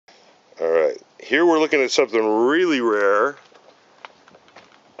Alright, here we're looking at something really rare.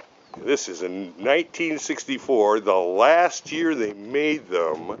 This is in 1964, the last year they made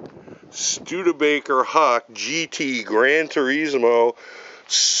them. Studebaker Hawk GT Gran Turismo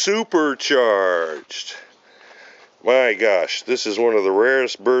supercharged. My gosh, this is one of the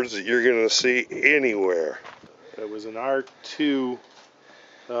rarest birds that you're going to see anywhere. It was an R2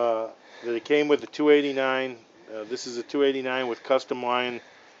 that it came with the 289. This is a 289 with custom line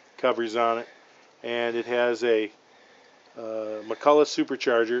covers on it, and it has a McCullough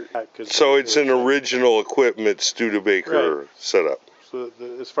supercharger. So it's an original equipment Studebaker setup. So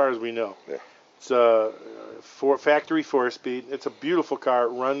as far as we know, yeah. It's factory 4-speed. It's a beautiful car.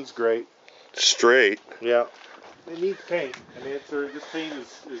 It runs great. Straight. Yeah. It needs paint. I mean, this paint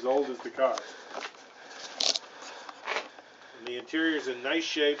is as old as the car. And the interior is in nice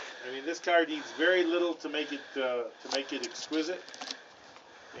shape. I mean, this car needs very little to make it exquisite.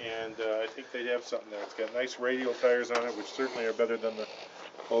 And I think they'd have something there. It's got nice radial tires on it, which certainly are better than the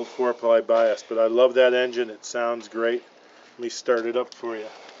old 4-ply bias. But I love that engine. It sounds great. Let me start it up for you.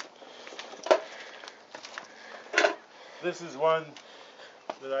 This is one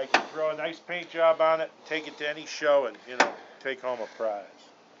that I can throw a nice paint job on it, take it to any show, and take home a prize.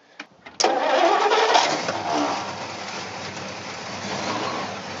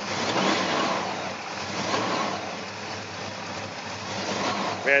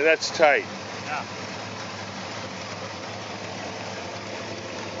 Man, that's tight. Yeah.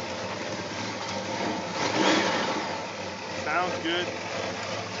 Sounds good.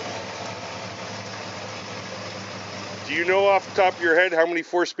 Do you know off the top of your head how many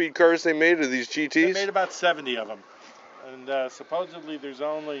 4-speed cars they made of these GTs? They made about 70 of them, and supposedly there's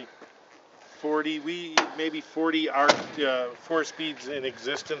only 40, maybe 40 4-speeds in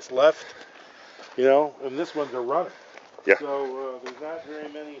existence left. And this one's a runner. Yeah. So there's not very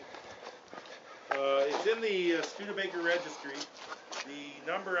many. It's in the Studebaker registry. The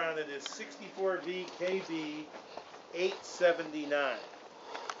number on it is 64VKB 879.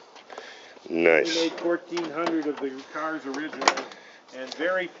 Nice. We made 1,400 of the cars originally, and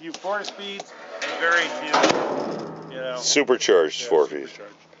very few 4-speeds, and very few, supercharged 4-speed.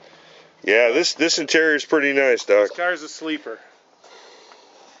 Supercharged. Yeah, this interior is pretty nice, Doc. This car's a sleeper.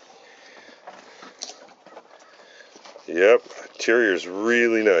 Yep, interior is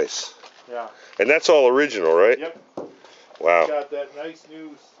really nice. Yeah. And that's all original, right? Yep. Wow. It's got that nice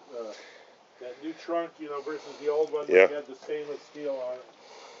new trunk, versus the old one Yeah. that had the stainless steel on it.